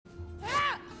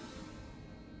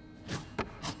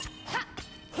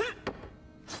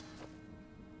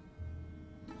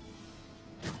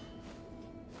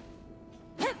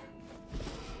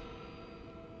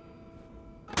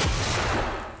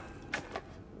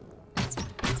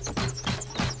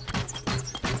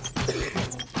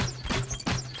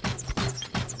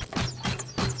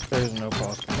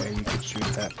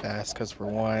that fast, because for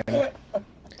one,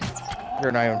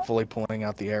 you're not even fully pulling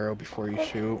out the arrow before you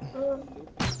shoot.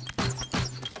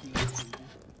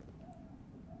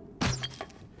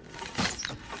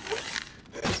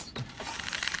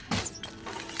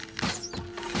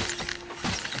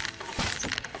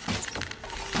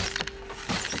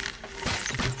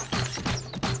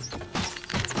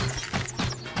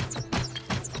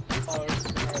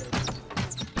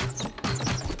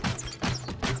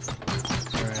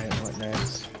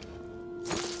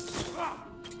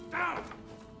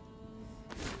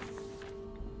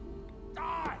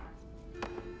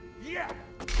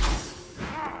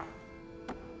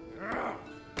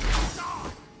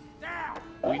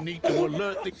 We need to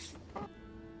alert the...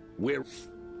 We're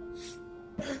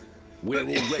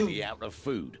already out of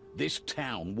food. This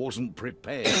town wasn't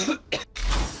prepared.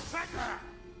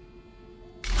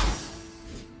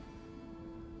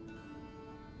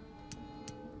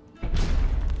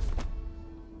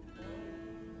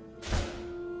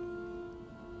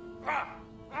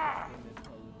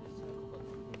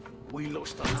 We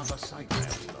lost another safe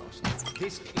house last night.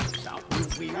 This keeps up,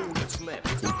 we'll be all that's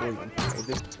left. People even play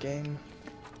this game.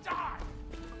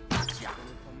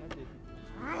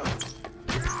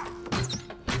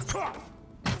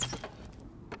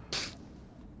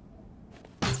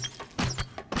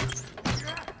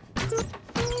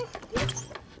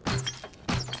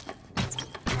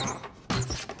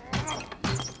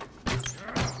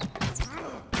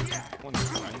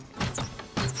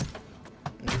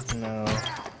 No.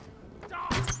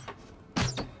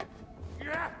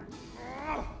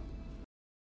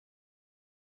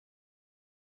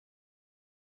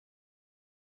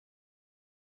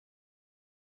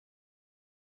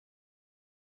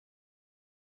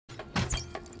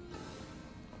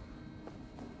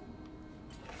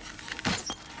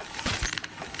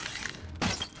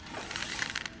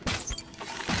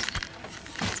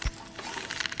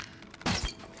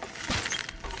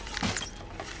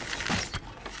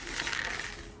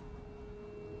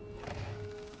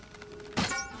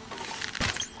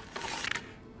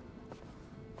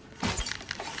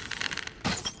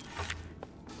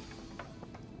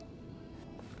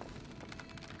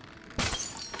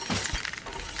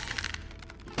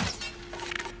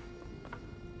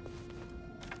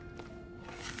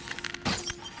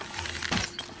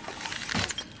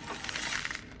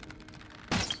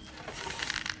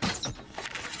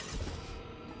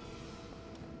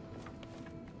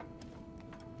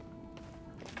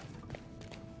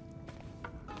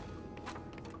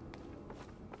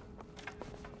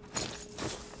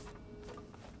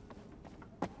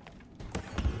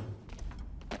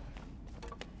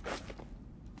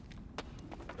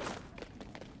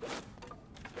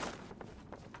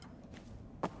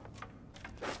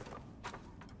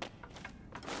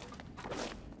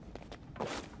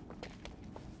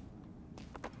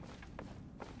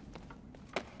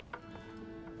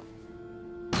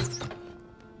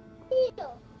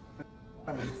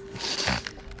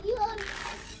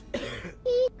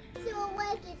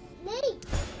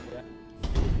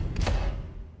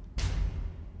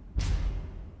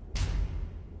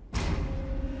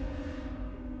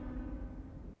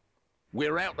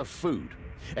 We're out of food,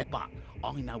 but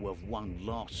I know of one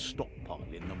last stockpile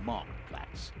in the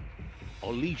marketplace.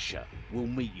 Alicia will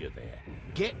meet you there.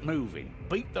 Get moving.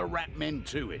 Beat the rat men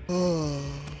to it.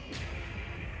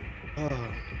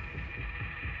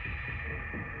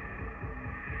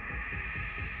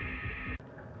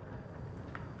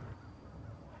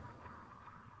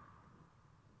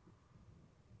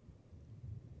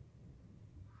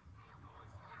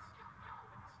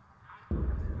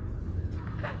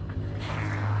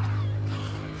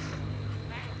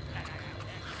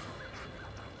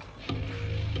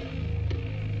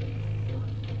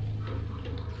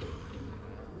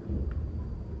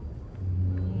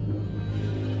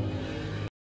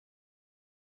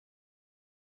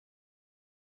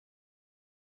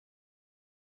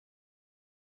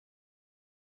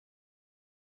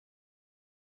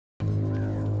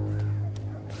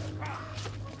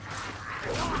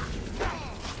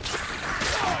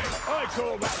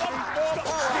 Call that stop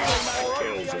stealing my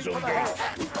kills, Azungi.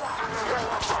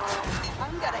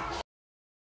 I'm gonna...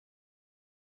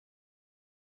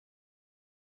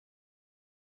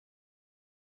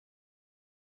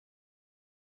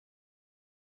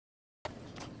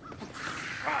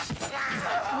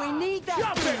 We need that.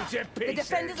 The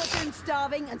defenders are soon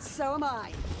starving, and so am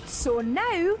I. So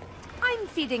now, I'm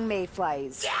feeding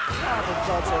mayflies. Oh, the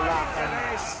gods are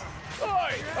laughing.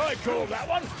 I call that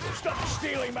one. Stop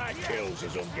stealing my kills,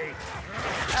 Azungi.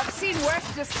 I've seen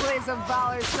worse displays of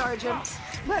valor, Sergeant,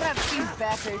 but I've seen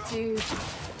better too.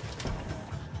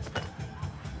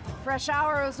 Fresh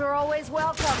arrows are always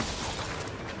welcome.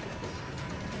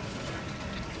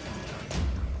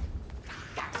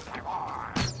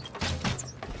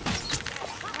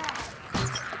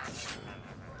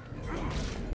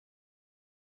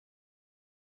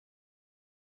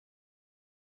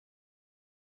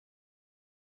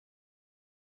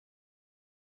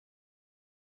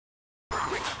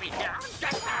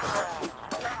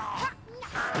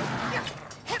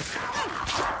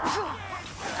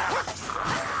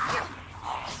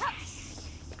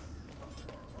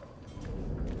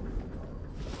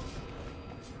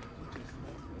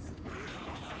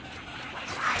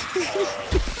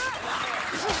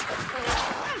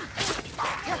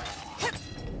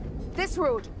 This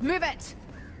road, move it!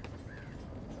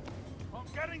 I'm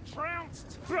getting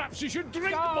trounced. Perhaps you should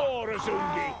drink more,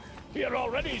 Azungi. You're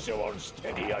already so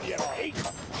unsteady on your feet.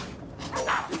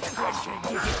 Drinking doesn't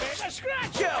make a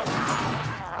scratch out.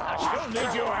 I still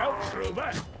need your help,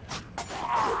 Truber.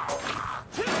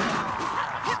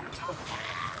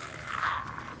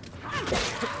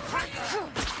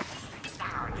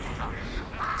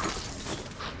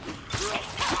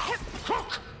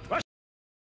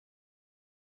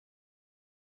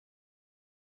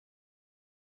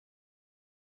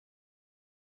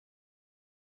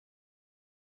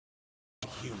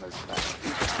 Humor's back.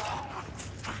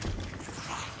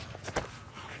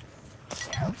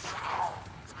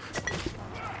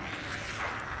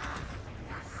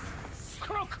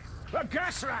 Crook! A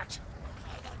gas rat!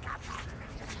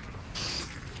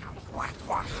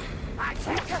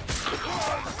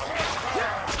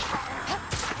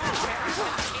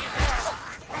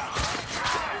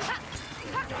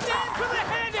 Stand for the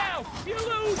head out! You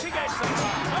lose against the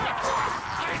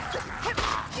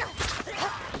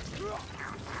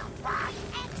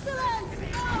Excellent!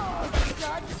 Oh,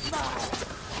 God, smile.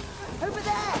 Over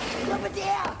there! Over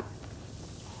there!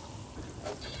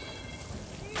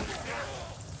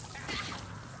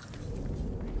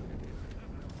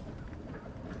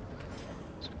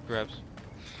 Grabs.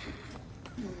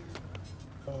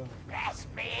 That's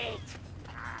meat!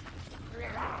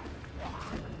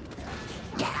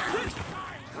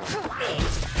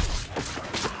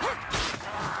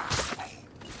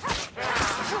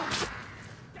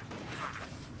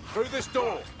 Through this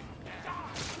door.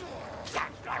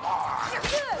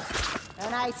 Good! A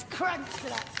nice crunch to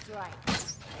that strike.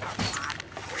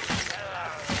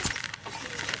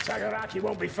 Tagaraki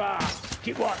won't be far.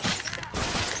 Keep watch.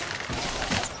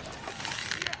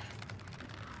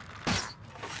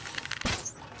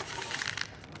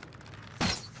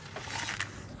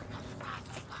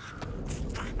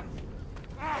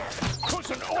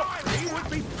 Cousin Orkney would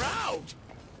be proud.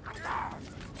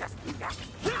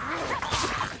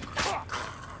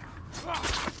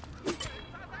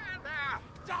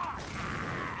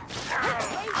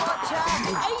 Hey, watch out!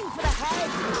 Aim for the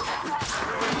head!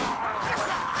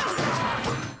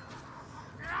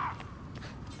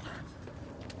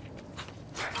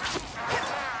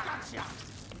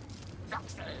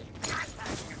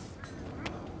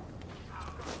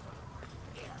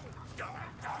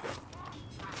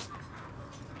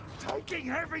 Taking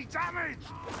heavy damage.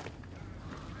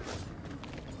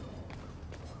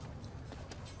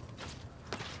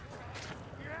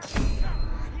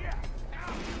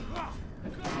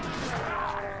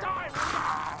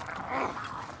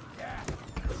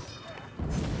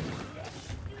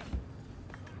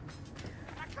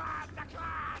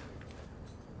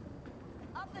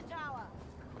 Up the tower!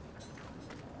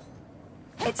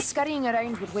 It's scurrying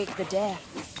around would wake the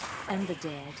deaf and the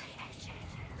dead.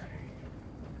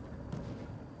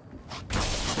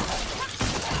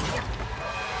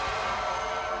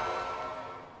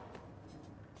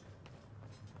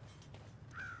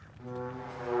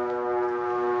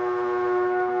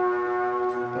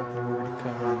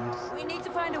 We need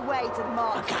to find a way to the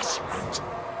mark. Gas rat.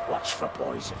 Watch for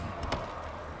poison.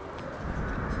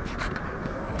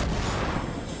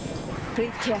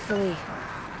 Breathe carefully.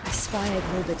 I spy a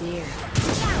Belvedere.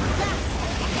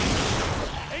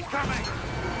 Incoming!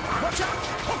 Watch out!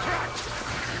 Hook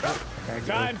rat!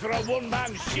 Time for a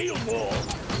one-man shield wall.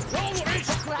 Roll it!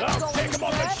 I'll take him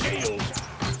on the shield.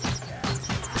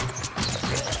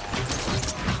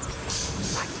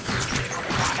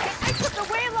 I took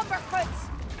away Lumberfoot!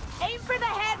 Aim for the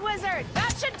head, wizard!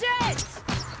 That should do it!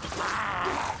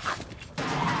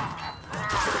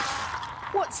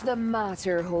 What's the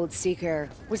matter, Hold Seeker?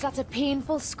 Was that a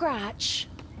painful scratch?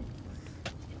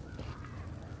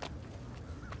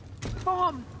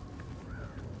 Bomb!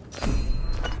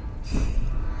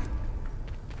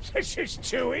 This is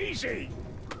too easy.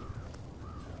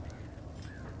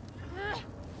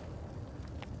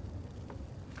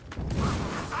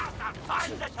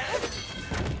 Find the head!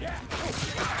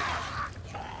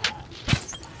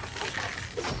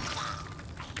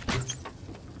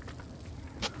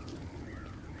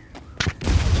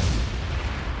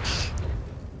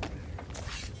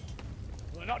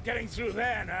 not getting through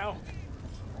there now.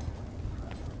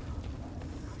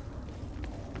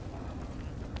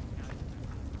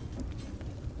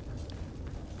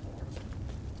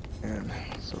 And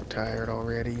so tired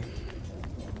already.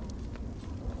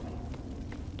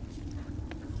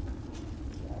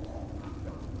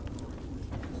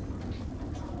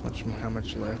 How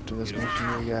much left of this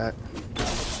mission we got?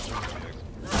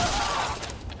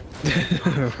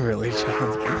 Really,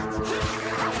 John?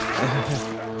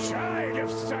 Child of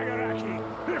Sagaraki,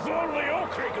 if only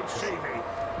Okri could see me.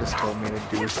 Just told me to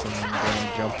do some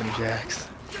damn jumping jacks.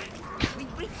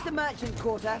 We've reached the merchant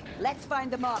quarter. Let's find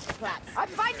the marketplace. I'm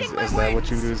finding my Is that what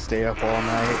you do? Stay up all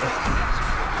night?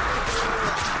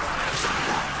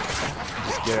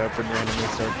 Just get up and randomly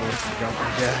start doing some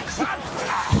jumping jacks.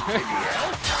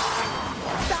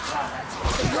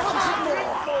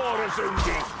 More,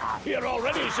 Azungi. You're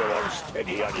already so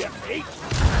unsteady on your feet.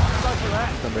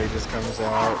 Somebody just comes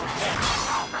out,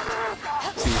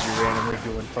 sees you randomly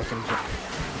doing fucking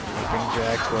jumping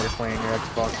jacks while you're playing your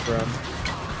Xbox from.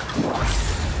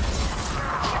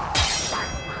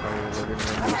 While you're living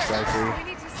room most likely. We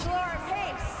need to slow our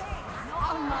pace. Not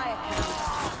on my account.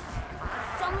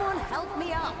 Someone help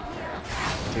me up.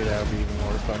 Dude, that would be even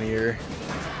more funnier.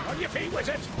 On your feet,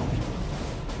 wizard.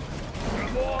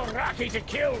 More Raki to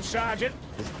kill, Sergeant.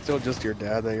 Is it still just your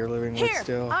dad that you're living with Here,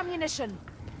 still? ammunition.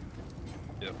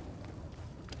 Yep.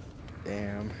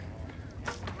 Damn.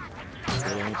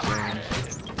 That ain't changed.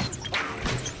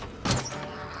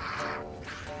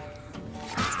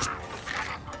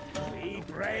 Be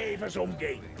brave,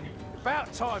 Azungi.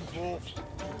 About time, dwarf.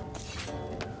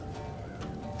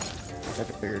 I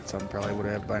figured some probably would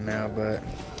have by now, but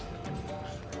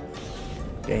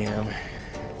damn.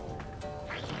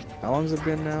 How long's it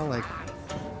been now? Like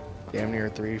damn near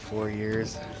 3-4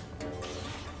 years.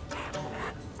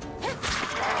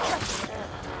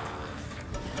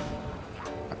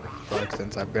 Fuck,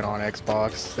 since I've been on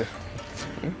Xbox.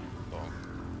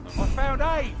 I found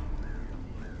 8.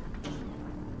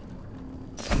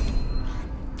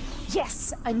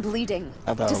 Yes, I'm bleeding.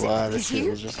 I thought a lot of this shit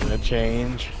was just gonna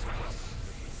change.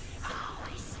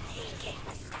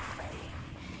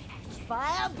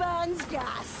 Fire burns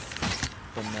gas.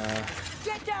 From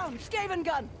Get down, Skaven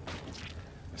gun.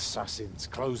 Assassins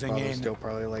closing probably in. still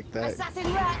probably like that.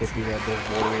 Assassin rat. If you had those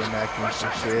war reenactments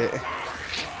and shit.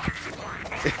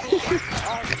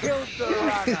 I killed the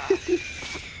runner.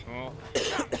 Well,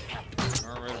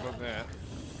 not right about that.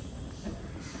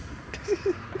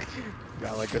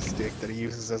 Got like a stick that he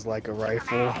uses as like a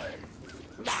rifle.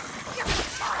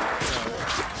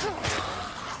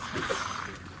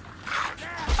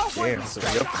 Damn, so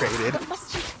he upgraded. What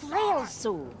must you flail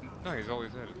so? No, he's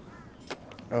always had it.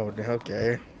 Oh,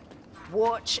 okay.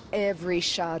 Watch every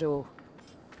shadow.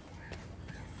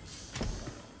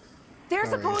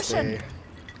 There's a potion.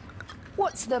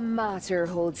 What's the matter,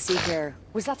 Hold Seeker?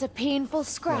 Was that a painful Motherfucker's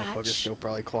scratch? still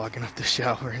probably clogging up the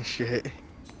shower and shit.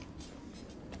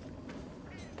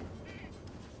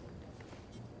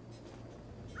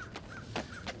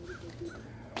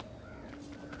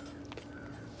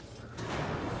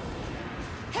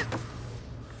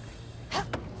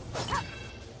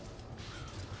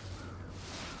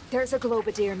 There's a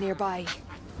Globadier nearby.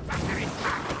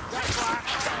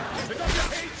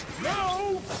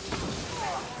 No!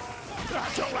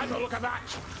 Don't like the look of that.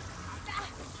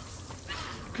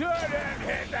 Couldn't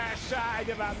hit the side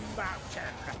of a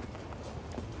mountain.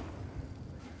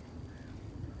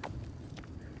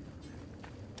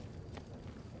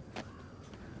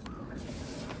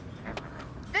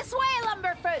 This way,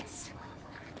 Lumberfoots!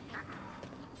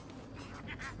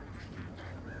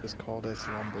 Just called us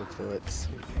Lumberfoots.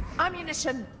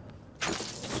 Ammunition!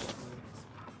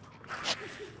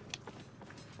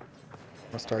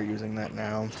 I'll start using that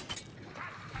now.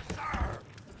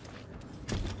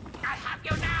 I have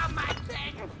you now, my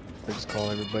thing! I just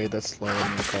call everybody that's slow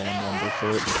and we call them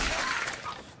Lumberfoot.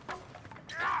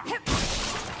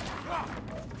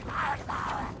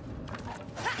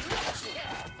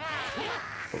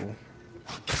 Oh.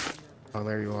 Oh,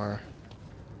 there you are.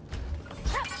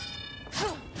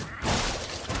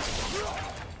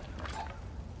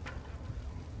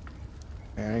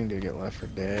 Man, I need to get Left 4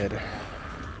 Dead.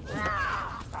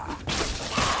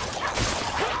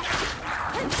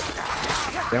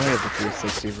 They only have the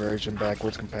 360 version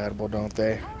backwards compatible, don't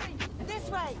they? This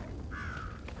way.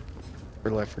 For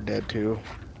Left 4 Dead 2.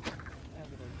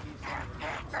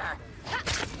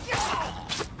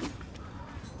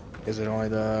 Is it only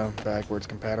the backwards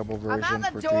compatible version the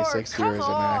for door, 360 or is it come an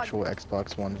on. actual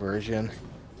Xbox One version?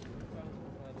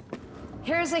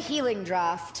 Here's a healing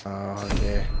draft. Oh,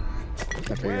 okay.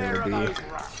 I figured it would be.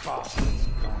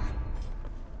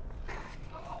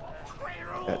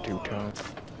 that 2 times.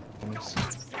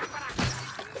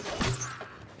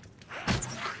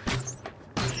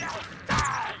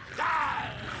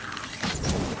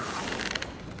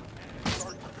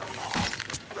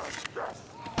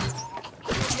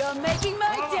 You're making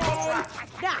my day.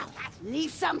 Now,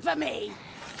 leave some for me.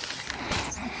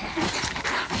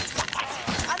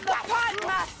 And the pod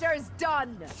master's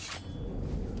done.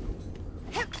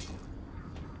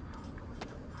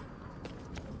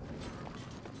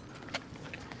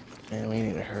 Man, we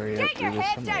need to hurry up. Get your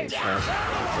head down.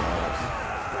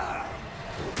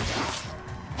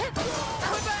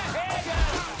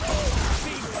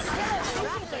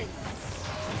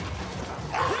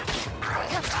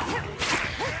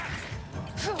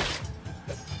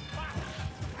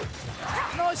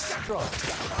 Nice strike.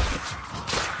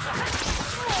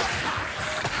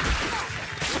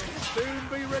 Soon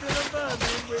be rid of the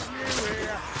vermin with you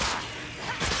here.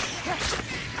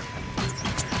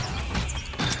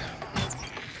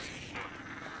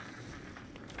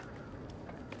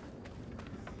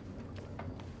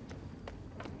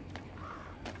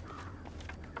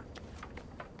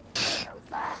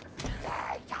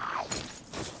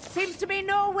 Seems to be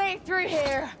no way through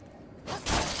here.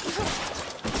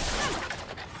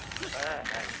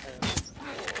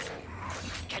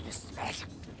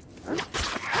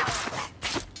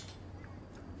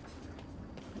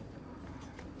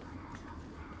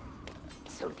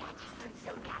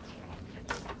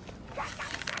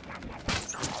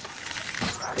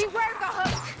 Beware the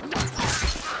hook!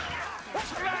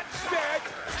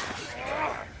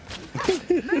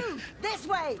 Move! This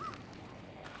way!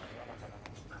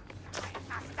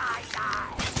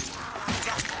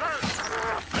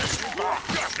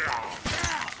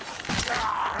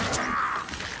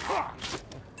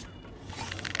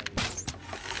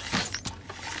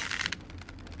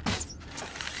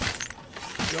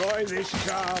 Enjoy this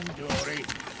charm, Dory.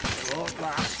 It won't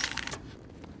last.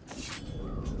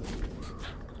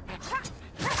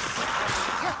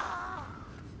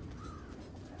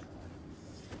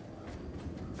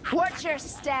 Watch your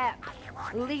step.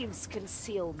 Leaves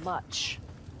conceal much.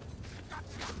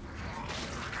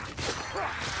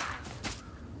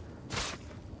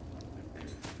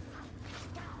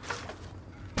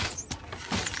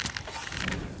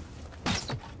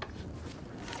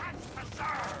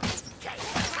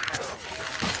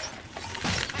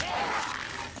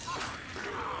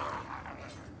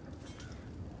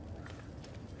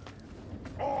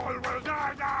 All will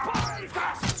die now! 5,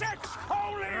 6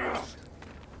 holies!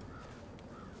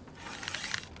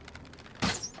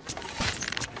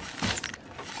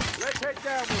 Let's head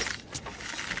downwards.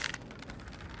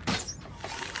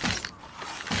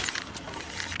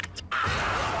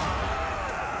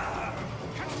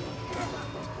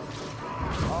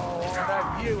 Oh, I'll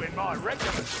have you in my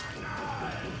regiment.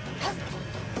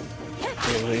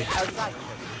 Really? That's right.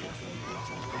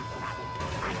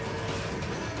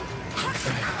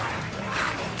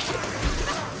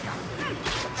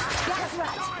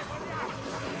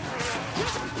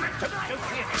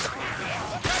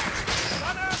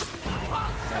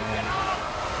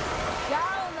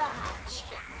 Down the hatch.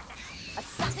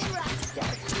 Assassin rat's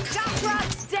dead. That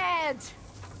rat's dead.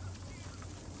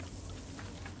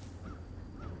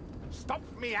 Stop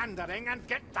meandering and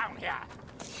get down here!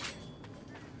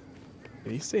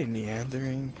 Did he say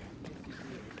neandering?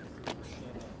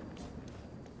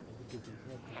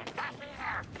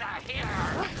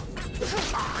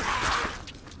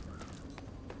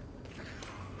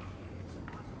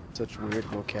 Such weird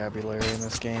vocabulary in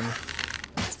this game.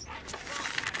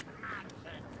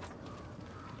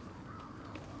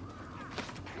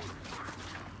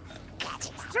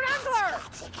 Strangler!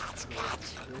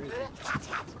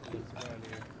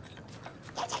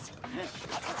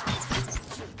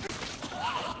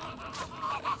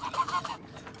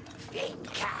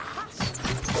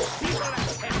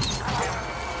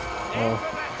 Oh,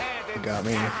 you got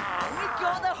me. We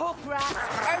got the hook rat.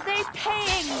 Are they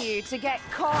paying you to get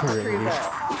caught Really? through this?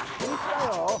 If they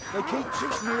are, they keep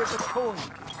chipping you at the coin.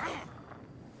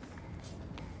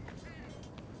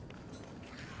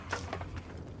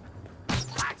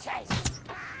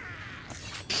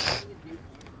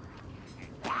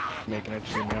 Making it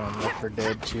you know on Left 4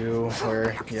 Dead 2,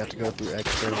 where you have to go through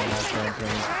extras and all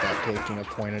campaigns without taking a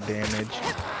point of damage.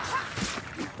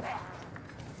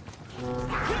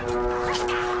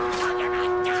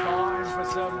 Time for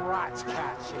some rat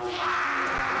catching.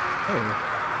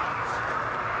 Oh,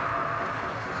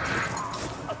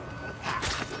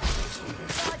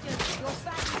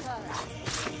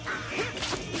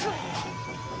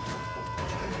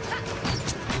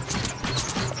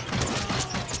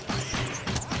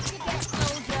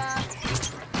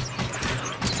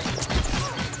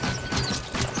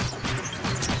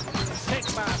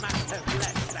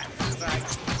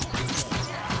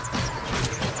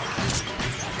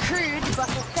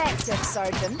 Affirmative,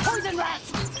 Sergeant. Poison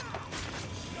rats!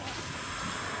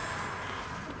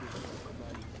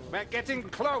 We're getting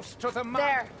close to the There,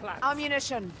 marketplace.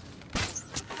 ammunition.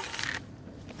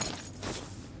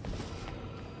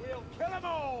 We'll kill them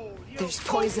all. You There's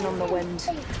poison on the wind.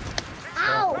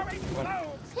 Ow! very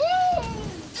close.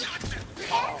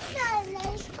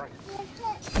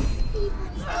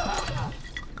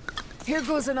 Here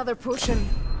goes another potion.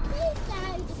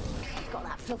 Got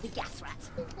that filthy gas rat.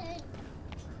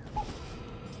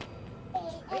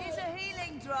 Here's a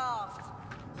healing draft.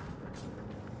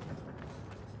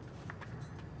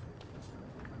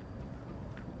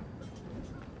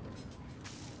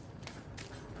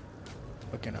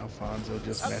 Fucking Alfonso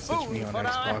just A messaged me boon on for our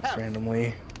Xbox help.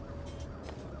 randomly.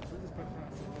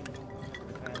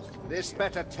 This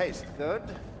better taste good.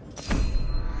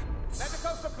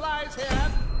 Medical supplies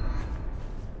here.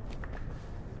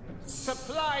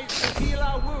 Supplies to heal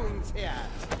our wounds here.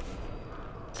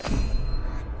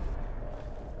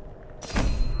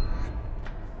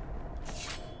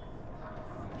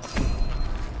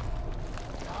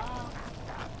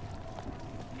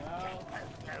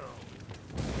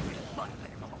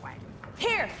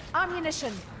 Here,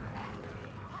 ammunition.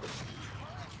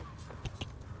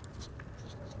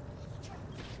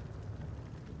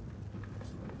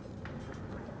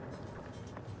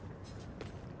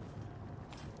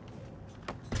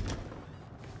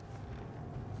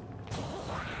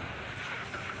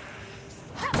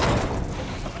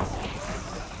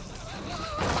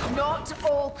 Not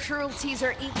all cruelties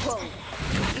are equal,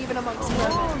 even amongst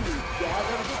vermin.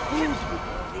 Gather the food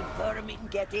before the vermin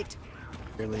get it.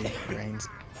 Really, Reigns.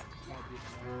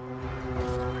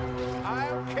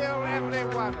 I'll kill every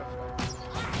one of them.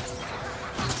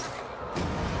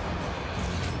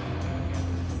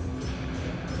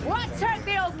 What took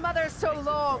the old mother so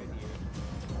long?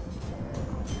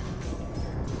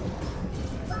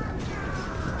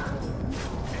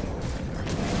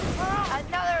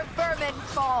 Another vermin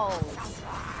falls.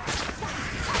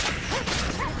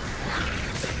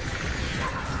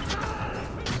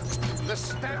 The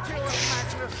statue of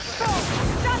Magnus. Oh,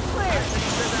 stop clear!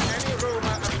 Consider any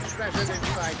rumor of treasure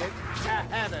inside it a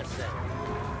heresy.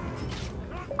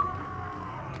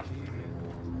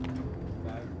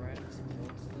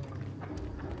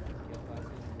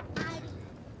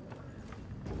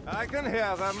 I can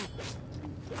hear them.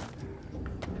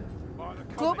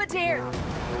 Globadier!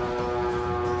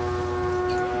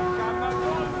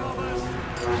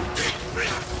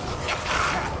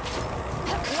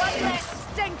 One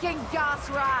less stinking gas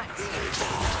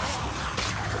rat!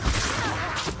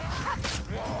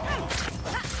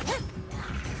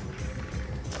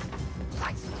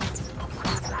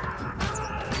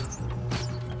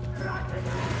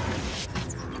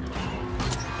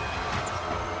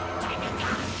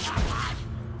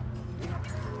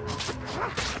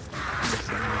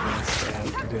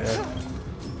 Stabbed to death.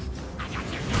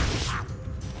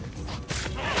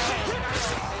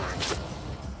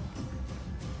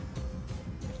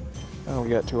 Oh, we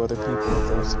got 2 other people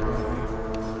with us apparently.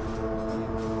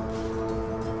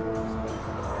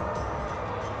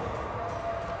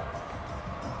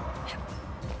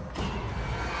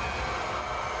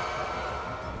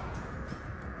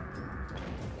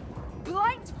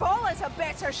 Blind ball is a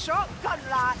better shotgun,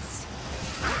 rats!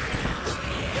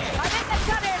 I'm in the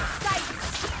gunner's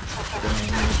sights!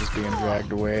 Dang, he's just being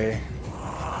dragged away.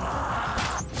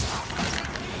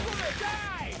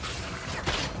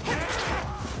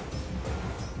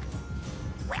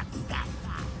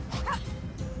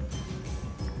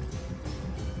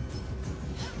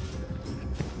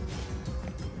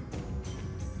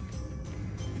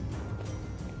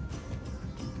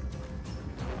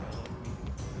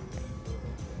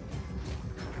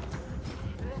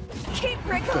 Keep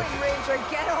wriggling, Ranger!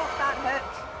 Get off that hook!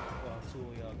 Well, 2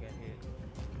 of y'all get hit.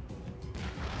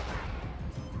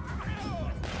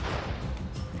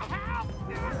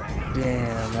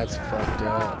 Damn, that's fucked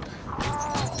up.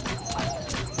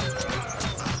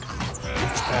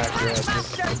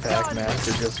 The pack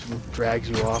master just drags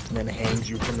you off and then hangs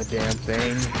you from the damn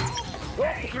thing.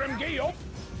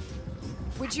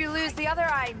 Would you lose the other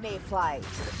eye, Mayfly?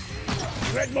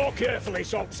 Tread more carefully,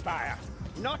 Saltspire.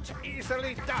 Not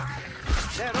easily done.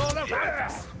 They're all around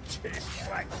us.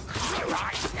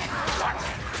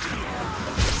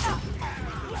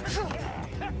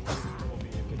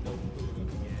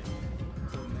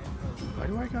 Why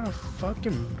do I got a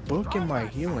fucking book in my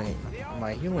healing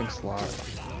slot?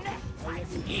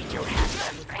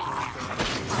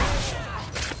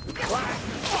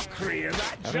 Mockery of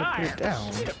that How do I put it giant.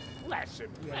 down? Bless him,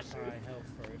 You gotta bless him. find health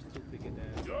first to pick it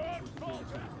down. Good Push it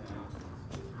bullshit. down.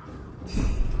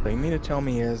 What you mean to tell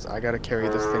me is I gotta carry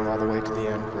this thing all the way to the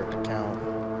end for it to count.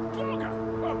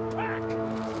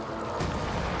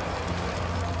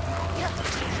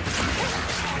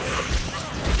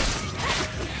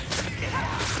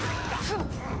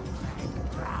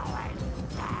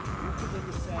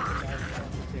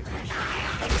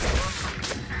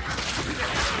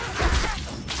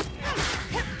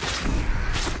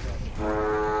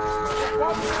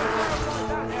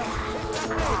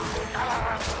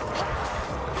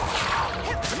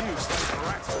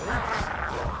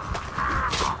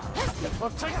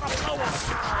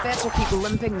 Better keep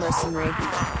limping, mercenary.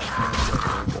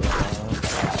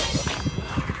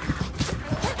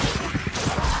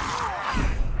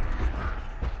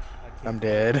 I'm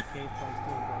dead.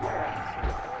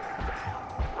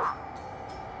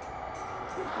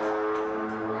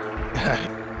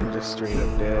 I'm just straight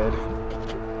up dead.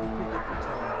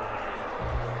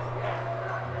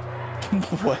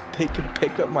 What? They can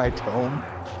pick up my tome?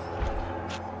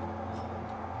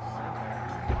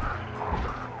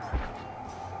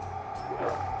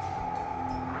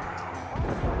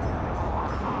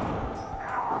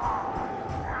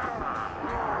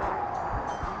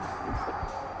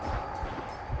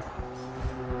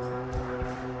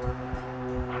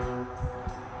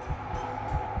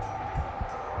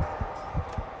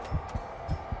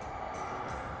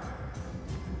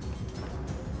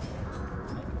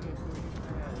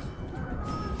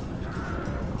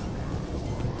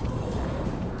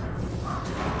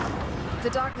 The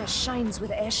darkness shines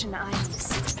with ashen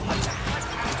eyes.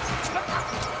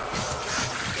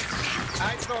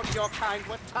 I thought your kind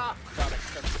were tough,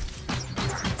 Dorrington.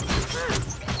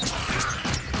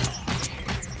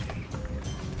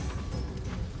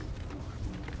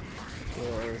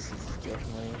 Yeah, this is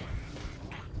definitely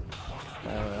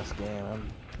my last game. I'm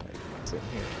like, sitting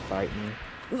here fighting.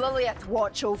 Lilith,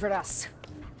 watch over us.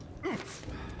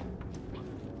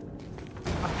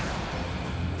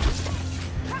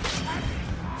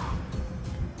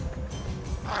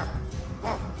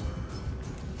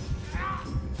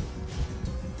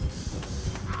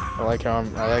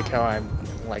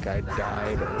 I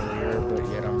died earlier, but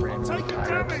yet I'm randomly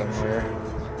tied up somewhere.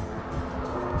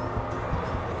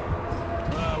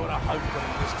 What a hope that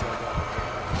this turned out.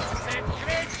 Said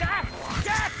creature,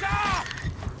 get up!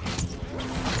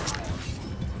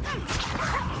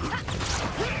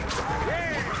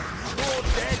 Yeah, more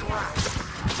dead rats.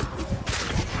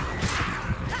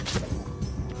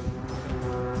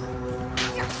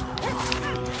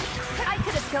 I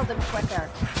could have killed him quicker.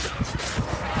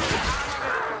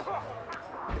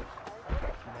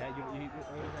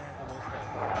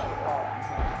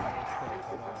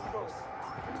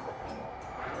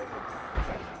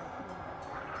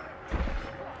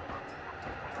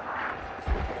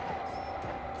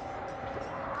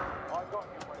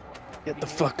 Get the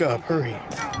fuck up, hurry.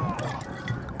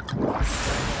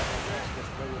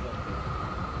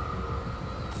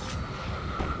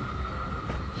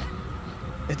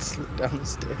 It slipped down the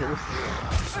stairs.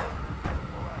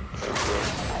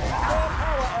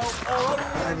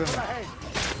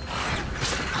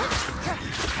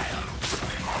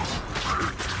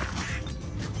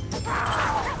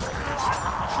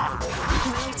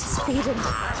 Light is fading.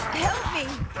 Help me!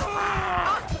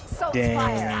 Up, salt Dang.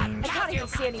 fire! I can't even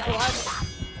see any blood.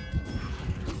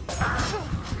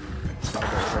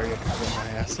 Hurry up and get my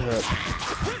ass up.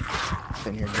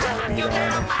 Sitting here getting beat on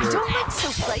and shit. Don't look so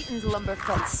frightened,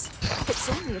 Lumberfoots. It's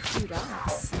only a few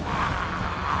rounds.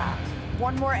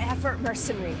 One more effort,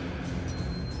 mercenary.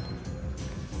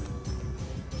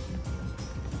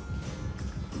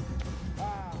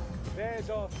 There's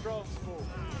our crossbow.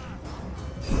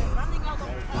 Running out of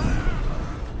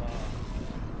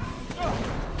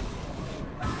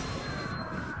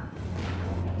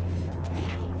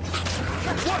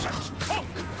What a talk!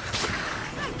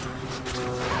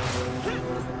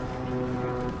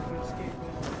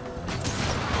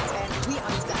 and we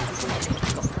are back.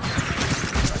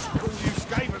 You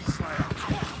Skaven Slayer.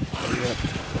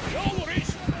 Always!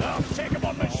 I'll take him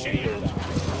on the shield.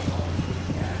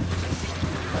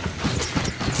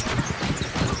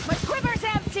 My quiver's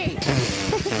empty!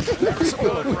 That's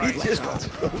good, right? He just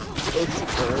throws the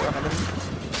door on him.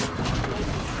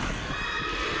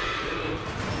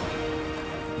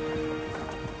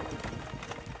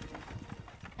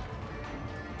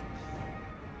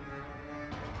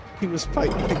 He was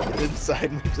fighting to get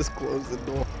inside and we just closed the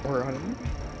door on him.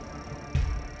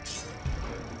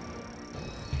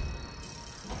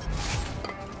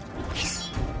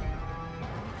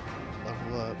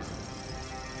 Level up.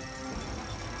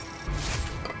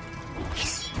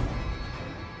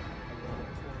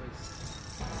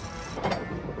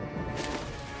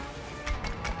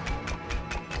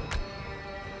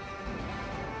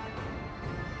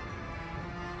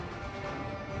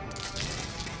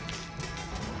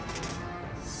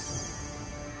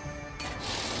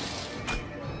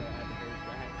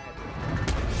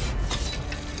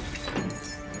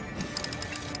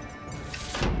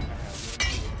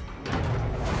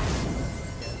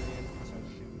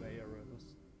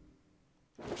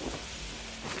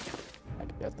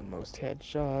 most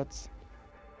headshots.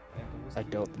 I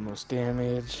dealt the most kills.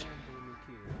 damage.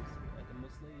 At the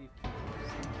most lady kills.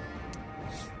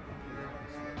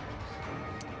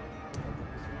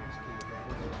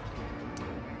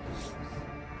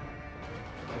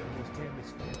 Everything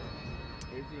except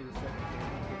the damage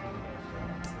taken headshots.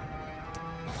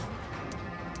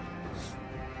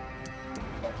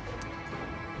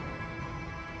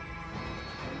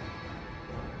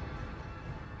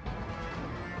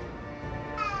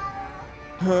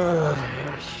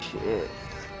 Shit.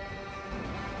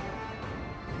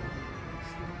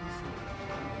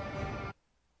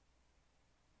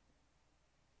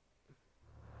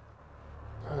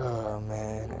 Oh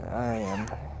man, I am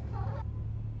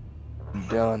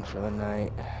done for the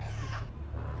night.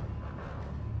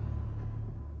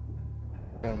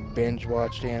 Binge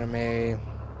watched anime.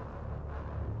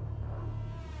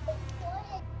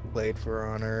 Played For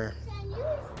Honor.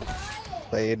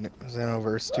 Played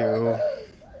Xenoverse 2.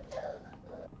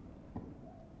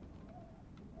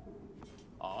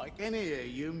 I can hear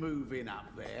you moving up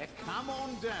there. Come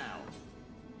on down.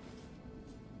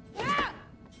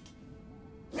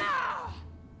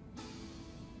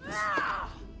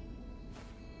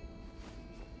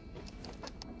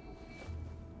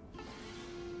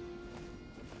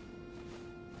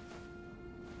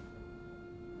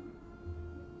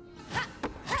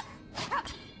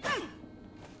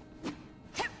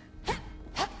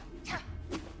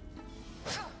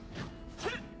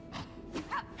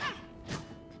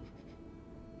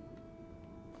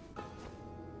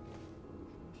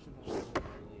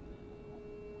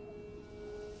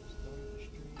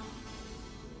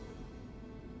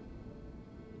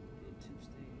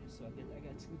 So I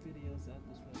got 2 videos out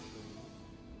this way.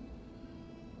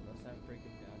 Unless I break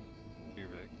them down. You're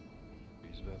back.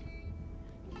 Use the bathroom.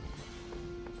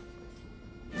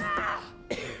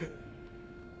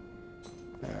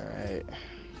 Alright.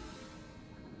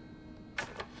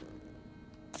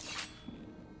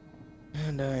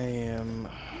 And I am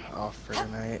off for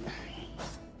tonight.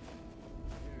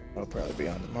 I'll probably be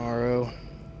on tomorrow.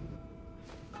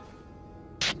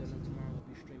 Tomorrow I'll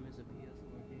be streaming some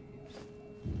PS4 games.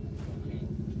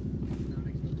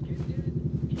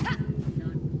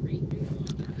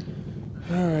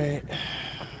 Alright.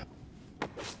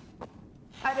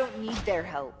 I don't need their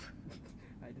help.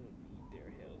 I don't need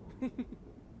their help.